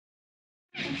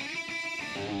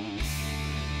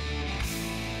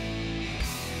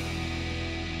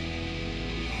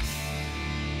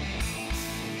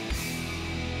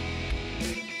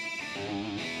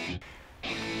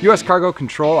U.S. Cargo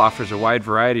Control offers a wide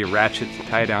variety of ratchet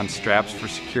tie-down straps for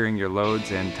securing your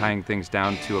loads and tying things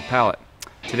down to a pallet.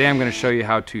 Today I'm going to show you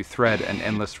how to thread an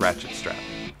endless ratchet strap.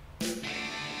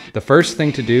 The first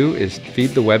thing to do is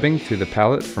feed the webbing through the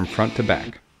pallet from front to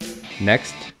back.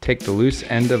 Next, take the loose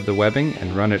end of the webbing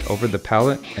and run it over the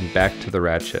pallet and back to the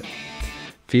ratchet.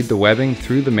 Feed the webbing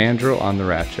through the mandrel on the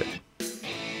ratchet.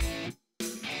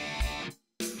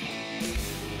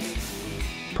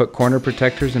 Put corner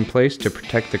protectors in place to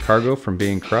protect the cargo from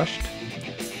being crushed.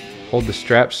 Hold the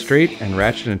strap straight and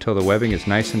ratchet until the webbing is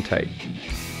nice and tight.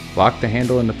 Lock the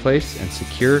handle into place and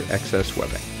secure excess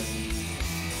webbing.